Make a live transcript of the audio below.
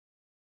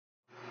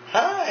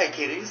Hi,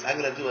 kitties. I'm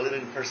going to do a little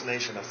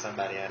impersonation of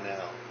somebody I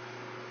know.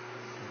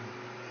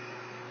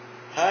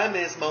 Hi,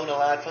 Miss Mona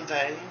Light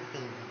Fontaine.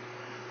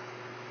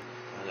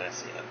 Let's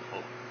see.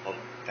 Hold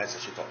on. That's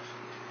what she talks.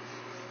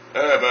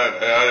 Hey, baby.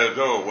 How you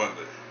doing,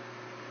 Wendy?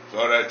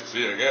 Sorry to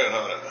see you again,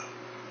 huh?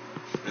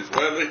 Miss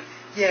Wendy?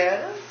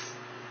 Yes?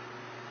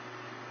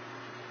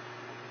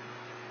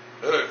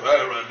 Hey,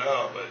 quiet right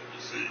now, but you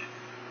see,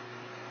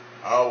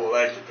 I would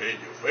like to paint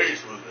your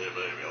face with me,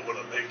 baby. I want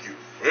to make you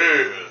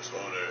famous,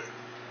 honey.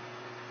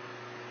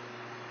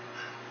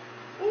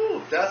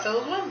 Ooh, that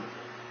sounds wonderful.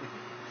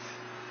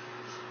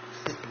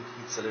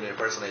 It's a little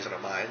impersonation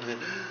of mine.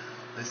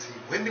 Let's see.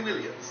 Wendy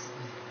Williams.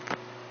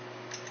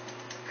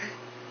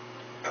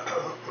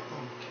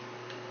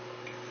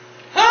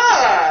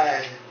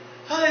 Hi!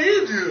 How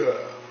you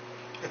doing?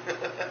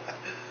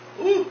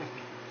 Ooh.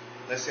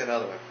 Let's see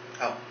another one.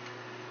 Oh.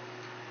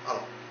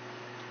 Oh.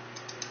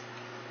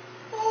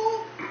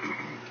 Oh.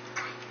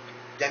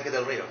 Yankee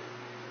Del Rio.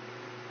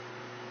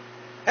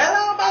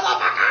 Hello,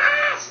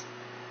 motherfuckers!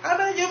 How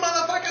many of you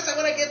motherfuckers are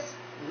gonna get...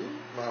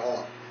 No, hold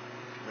on.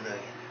 I'm doing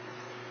it.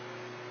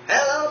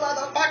 Hello,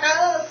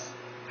 motherfuckers!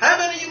 How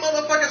many of you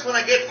motherfuckers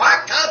wanna get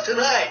fucked up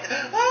tonight?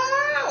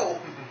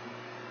 Ow!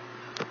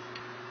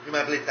 You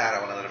might bleep that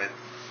out a little bit.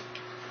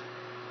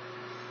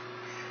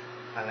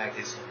 I like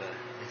this one better.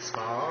 It's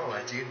small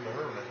like Gene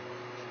Merman.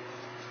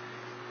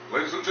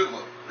 Ladies and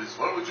gentlemen, it's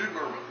one with Gene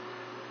Merman.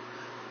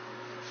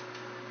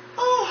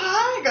 Oh,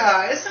 hi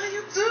guys, how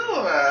you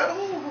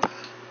doing?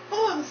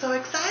 Oh, I'm so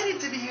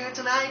excited to be here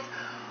tonight.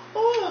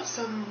 Oh,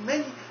 so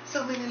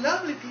many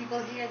lovely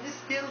people here in this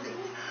building.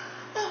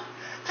 Oh,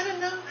 I don't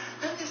know,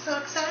 I'm just so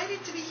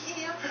excited to be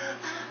here.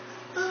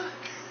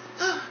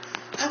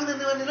 I want to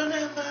do a little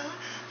number.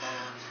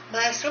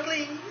 Maestro,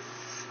 please.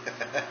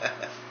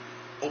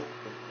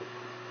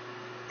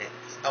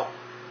 Oh.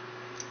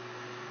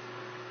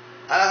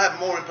 I'll have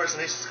more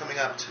impersonations coming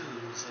up too,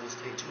 so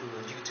stay tuned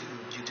on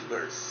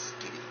YouTubers,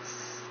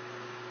 kitties.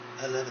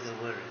 I love the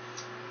word.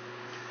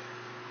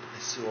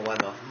 Let's do one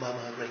of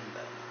Mama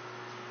Rainbow.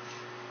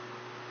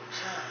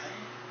 Hi,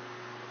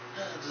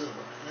 how you doing?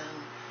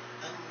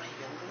 I'm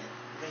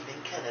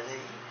Raven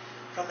Kennedy,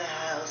 from the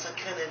house of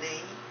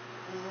Kennedy.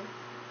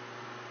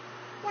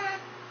 What?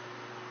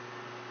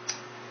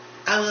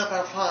 I will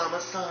perform a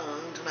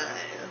song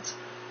tonight.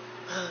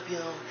 I hope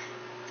you'll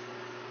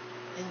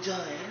enjoy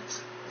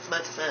it as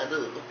much as I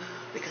do,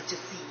 because you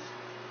see,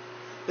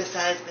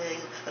 besides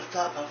being a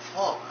top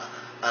performer,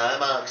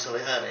 I'm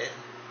actually, honey,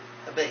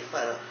 a big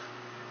fan of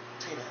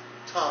Tina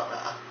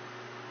Turner.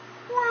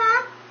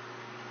 What?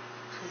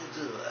 How you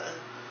doing?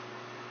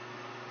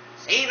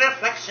 See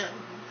reflection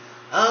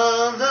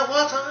on the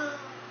water.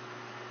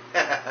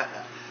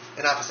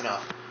 Enough is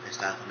enough. It's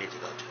time for me to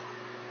go to.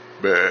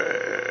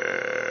 Bah.